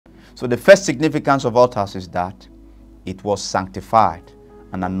So the first significance of altars is that it was sanctified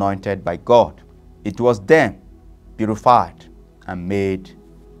and anointed by God. It was then purified and made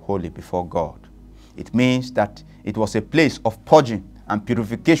holy before God. It means that it was a place of purging and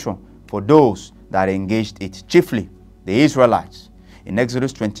purification for those that engaged it, chiefly the Israelites. In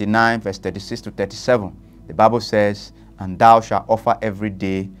Exodus 29, verse 36 to 37, the Bible says, "And thou shalt offer every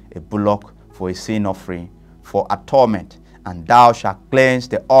day a bullock for a sin offering, for atonement, and thou shalt cleanse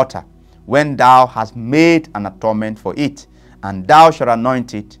the altar when thou hast made an atonement for it, and thou shalt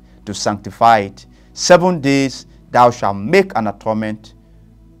anoint it to sanctify it. 7 days thou shalt make an atonement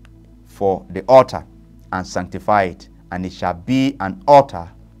for the altar and sanctify it, and it shall be an altar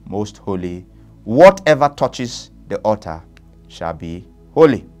most holy. Whatever touches the altar shall be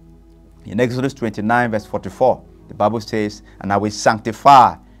holy." In Exodus 29, verse 44, the Bible says, "And I will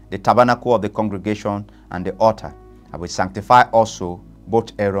sanctify the tabernacle of the congregation and the altar. I will sanctify also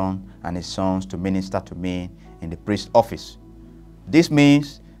both Aaron and his sons to minister to me in the priest's office." This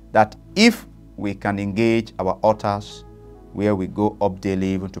means that if we can engage our altars where we go up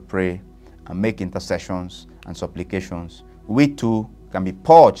daily even to pray and make intercessions and supplications, we too can be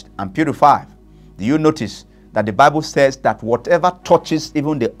purged and purified. Do you notice that the Bible says that whatever touches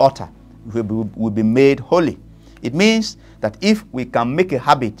even the altar will be made holy? It means that if we can make a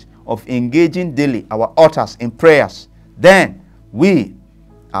habit of engaging daily our altars in prayers, then we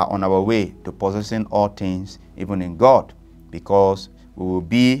are on our way to possessing all things, even in God, because we will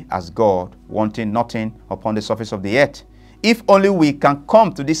be as God, wanting nothing upon the surface of the earth. If only we can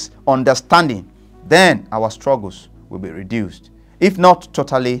come to this understanding, then our struggles will be reduced, if not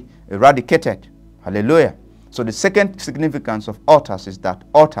totally eradicated. Hallelujah. So the second significance of altars is that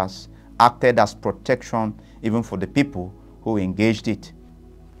altars acted as protection even for the people who engaged it.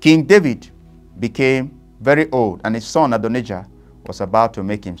 King David became very old, and his son Adonijah was about to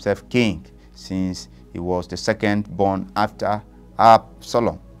make himself king, since he was the second born after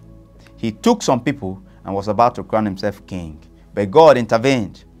Absalom. He took some people and was about to crown himself king, but God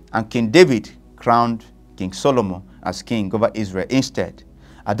intervened, and King David crowned King Solomon as king over Israel instead.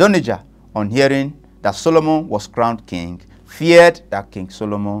 Adonijah, on hearing that Solomon was crowned king, feared that King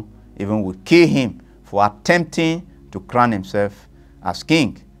Solomon even would kill him for attempting to crown himself as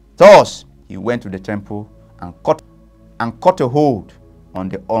king. Thus, he went to the temple and cut a hold on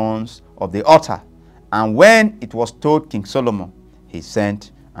the horns of the altar. And when it was told King Solomon, he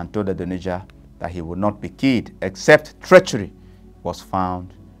sent and told Adonijah that he would not be killed, except treachery was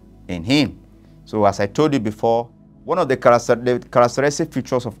found in him. So as I told you before, one of the characteristic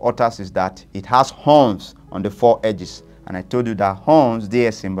features of altars is that it has horns on the 4 edges. And I told you that horns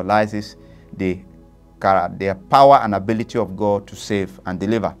there symbolizes the power and ability of God to save and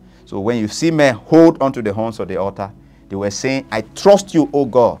deliver. So when you see men hold onto the horns of the altar, they were saying, "I trust you, O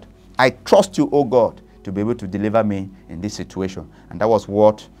God. I trust you, O God, to be able to deliver me in this situation." And that was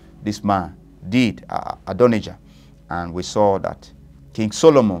what this man did, Adonijah. And we saw that King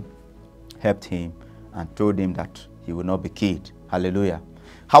Solomon helped him and told him that he will not be killed. Hallelujah.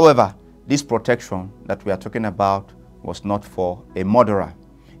 However, this protection that we are talking about was not for a murderer.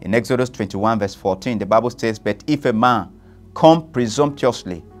 In Exodus 21, verse 14, the Bible says, "But if a man come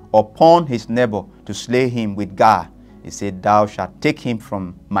presumptuously upon his neighbor to slay him with guile, he said, Thou shalt take him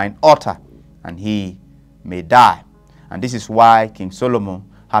from mine altar, and he may die." And this is why King Solomon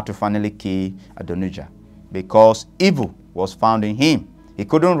had to finally kill Adonijah, because evil was found in him. He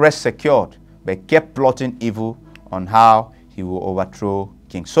couldn't rest secured, but kept plotting evil on how he will overthrow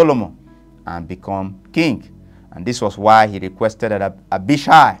King Solomon and become king. And this was why he requested that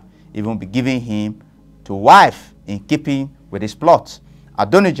Abishai even be given him to wife, in keeping with his plots.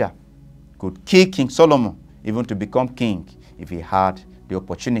 Adonijah could kill King Solomon even to become king if he had the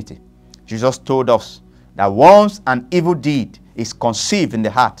opportunity. Jesus told us that once an evil deed is conceived in the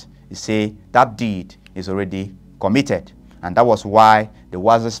heart, he said that deed is already committed. And that was why the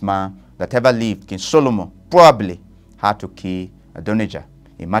wisest man that ever lived, King Solomon, probably had to kill Adonijah.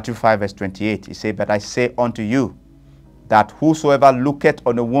 In Matthew 5, verse 28, he said, "But I say unto you, that whosoever looketh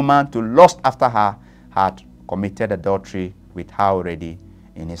on a woman to lust after her hath committed adultery with her already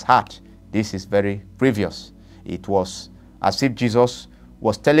in his heart." This is very grievous. It was as if Jesus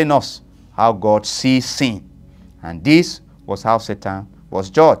was telling us how God sees sin. And this was how Satan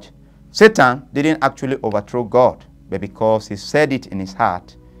was judged. Satan didn't actually overthrow God, but because he said it in his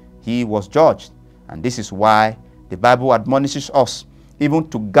heart, he was judged. And this is why the Bible admonishes us even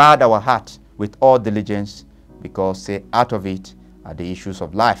to guard our heart with all diligence, because say out of it are the issues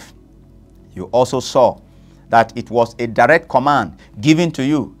of life. You also saw that it was a direct command given to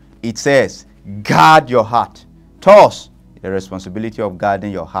you. It says, guard your heart. Thus, the responsibility of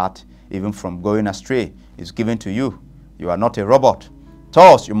guarding your heart even from going astray is given to you. You are not a robot.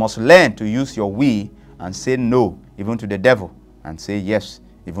 Thus, you must learn to use your will and say no even to the devil and say yes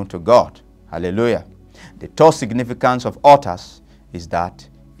even to God. Hallelujah. The third significance of altars is that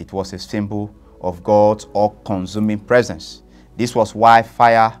it was a symbol of God's all-consuming presence. This was why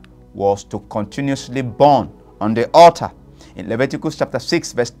fire was to continuously burn on the altar. In Leviticus chapter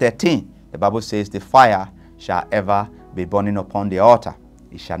 6 verse 13, the Bible says, the fire shall ever be burning upon the altar.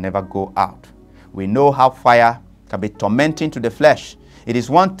 It shall never go out. We know how fire can be tormenting to the flesh. It is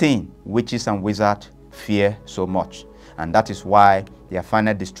one thing witches and wizards fear so much, and that is why their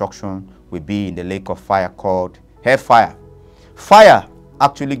final destruction will be in the lake of fire called hellfire. Fire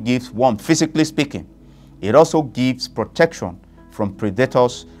actually gives warmth, physically speaking. It also gives protection from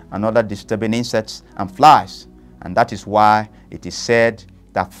predators and other disturbing insects and flies, and that is why it is said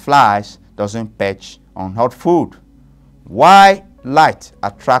that flies doesn't perch on hot food. Why light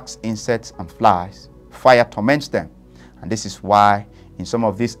attracts insects and flies, fire torments them. And this is why in some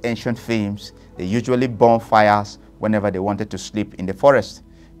of these ancient films, they usually burn fires whenever they wanted to sleep in the forest.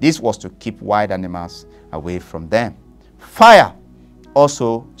 This was to keep wild animals away from them. Fire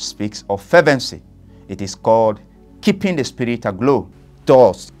also speaks of fervency. It is called keeping the spirit aglow.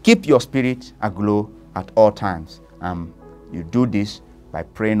 Thus, keep your spirit aglow at all times. You do this by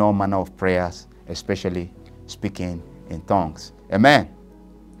praying all manner of prayers, especially speaking in tongues. Amen.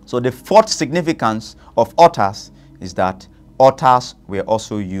 So the fourth significance of altars is that altars were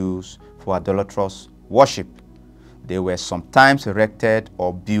also used for idolatrous worship. They were sometimes erected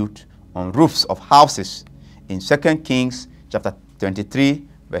or built on roofs of houses. In 2 Kings chapter 23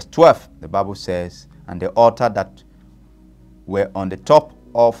 verse 12, the Bible says, and the altar that were on the top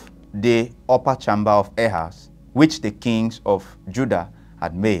of the upper chamber of Ahaz, which the kings of Judah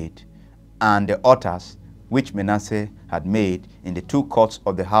had made, and the altars which Manasseh had made in the two courts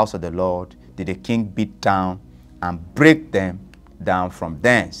of the house of the Lord, did the king beat down and break them down from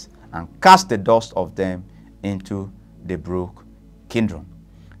thence, and cast the dust of them into the brook Kidron.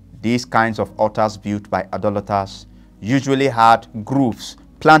 These kinds of altars built by idolaters usually had groves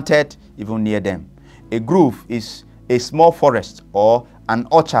planted even near them. A grove is a small forest or an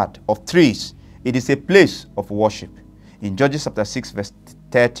orchard of trees. It is a place of worship. In Judges chapter 6 verse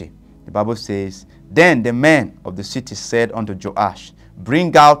 30, the Bible says, then the men of the city said unto Joash,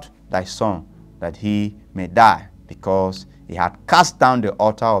 bring out thy son, that he may die, because he had cast down the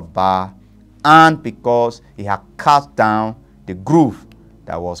altar of Baal, and because he had cast down the grove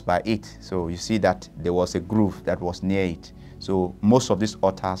that was by it. So you see that there was a grove that was near it. So most of these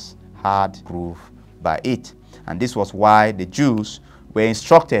altars had grove by it. And this was why the Jews were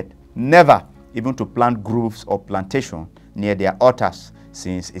instructed never even to plant groves or plantation near their altars,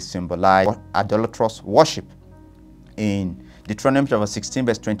 since it symbolized idolatrous worship. In Deuteronomy chapter 16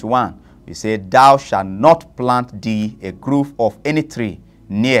 verse 21, we say, thou shalt not plant thee a grove of any tree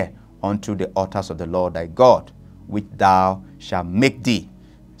near unto the altars of the Lord thy God, which thou shalt make thee.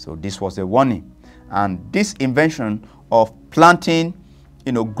 So this was a warning. And this invention of planting,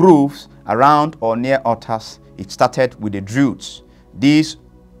 groves around or near altars, it started with the Druids. These,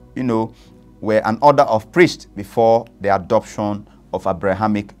 were an order of priests before the adoption of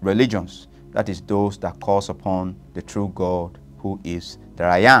Abrahamic religions. That is, those that calls upon the true God who is the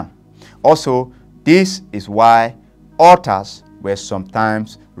I Am. Also, this is why altars were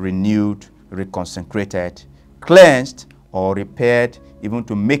sometimes renewed, reconsecrated, cleansed, or repaired, even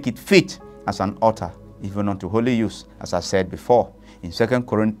to make it fit as an altar, even unto holy use, as I said before. In 2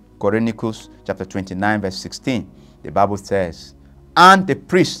 Chronicles chapter 29 verse 16, the Bible says, and the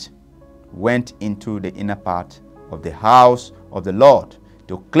priest went into the inner part of the house of the Lord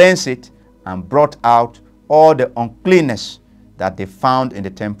to cleanse it, and brought out all the uncleanness that they found in the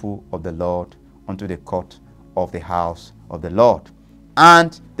temple of the Lord unto the court of the house of the Lord.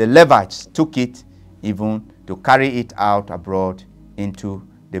 And the Levites took it even to carry it out abroad into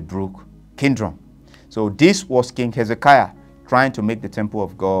the brook Kidron. So this was King Hezekiah trying to make the temple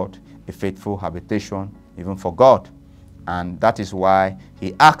of God a faithful habitation even for God. And that is why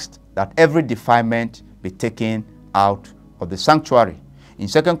he asked that every defilement be taken out of the sanctuary. In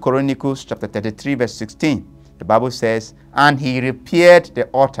 2 Chronicles chapter 33 verse 16, the Bible says, and he repaired the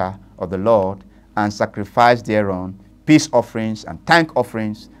altar of the Lord, and sacrificed thereon peace offerings and thank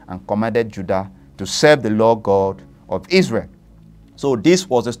offerings, and commanded Judah to serve the Lord God of Israel. So this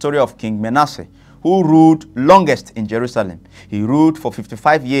was the story of King Manasseh, who ruled longest in Jerusalem. He ruled for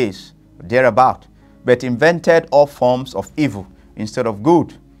 55 years, thereabout, but invented all forms of evil instead of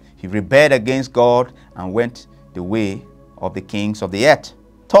good. He rebelled against God and went the way of the kings of the earth.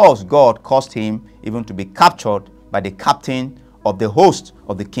 Thus, God caused him even to be captured by the captain of the host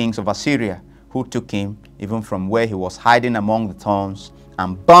of the kings of Assyria, who took him even from where he was hiding among the thorns,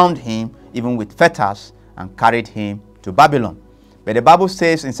 and bound him even with fetters, and carried him to Babylon. But the Bible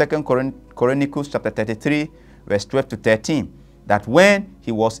says in 2 Chronicles chapter 33, verse 12 to 13, that when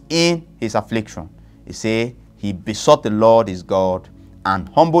he was in his affliction, he said, he besought the Lord his God, and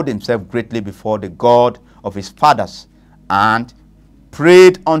humbled himself greatly before the God of his fathers, and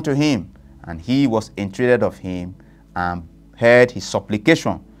prayed unto him, and he was entreated of him, and heard his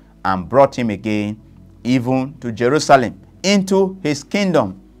supplication, and brought him again even to Jerusalem, into his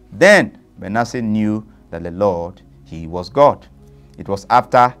kingdom. Then Manasseh knew that the Lord, he was God. It was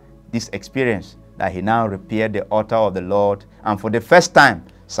after this experience that he now repaired the altar of the Lord, and for the first time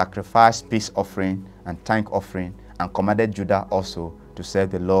sacrificed peace offering and thank offering, and commanded Judah also to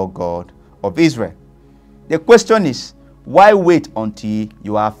serve the Lord God of Israel. The question is, why wait until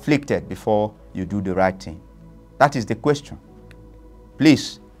you are afflicted before you do the right thing? That is the question.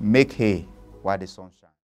 Please make hay while the sun shines.